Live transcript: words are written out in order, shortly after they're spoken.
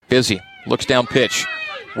Busy. Looks down pitch.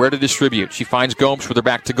 Where to distribute. She finds Gomes with her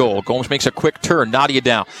back to goal. Gomes makes a quick turn. Nadia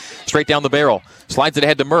down. Straight down the barrel. Slides it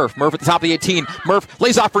ahead to Murph. Murph at the top of the 18. Murph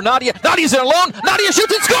lays off for Nadia. Nadia's in alone. Nadia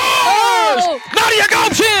shoots and scores! Oh! Nadia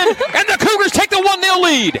Gomes in! And the Cougars take the 1-0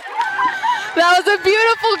 lead. That was a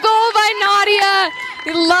beautiful goal by Nadia.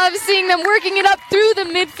 We love seeing them working it up through the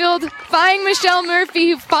midfield. Finding Michelle Murphy,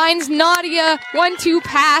 who finds Nadia. 1-2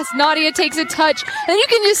 pass. Nadia takes a touch. And you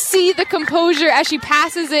can just see the composure as she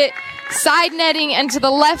passes it. Side netting and to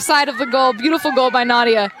the left side of the goal. Beautiful goal by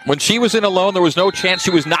Nadia. When she was in alone, there was no chance she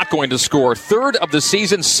was not going to score. 3rd of the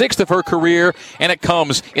season, 6th of her career, and it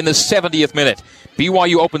comes in the 70th minute.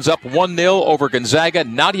 BYU opens up 1-0 over Gonzaga.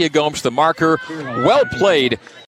 Nadia Gomes, the marker. Well played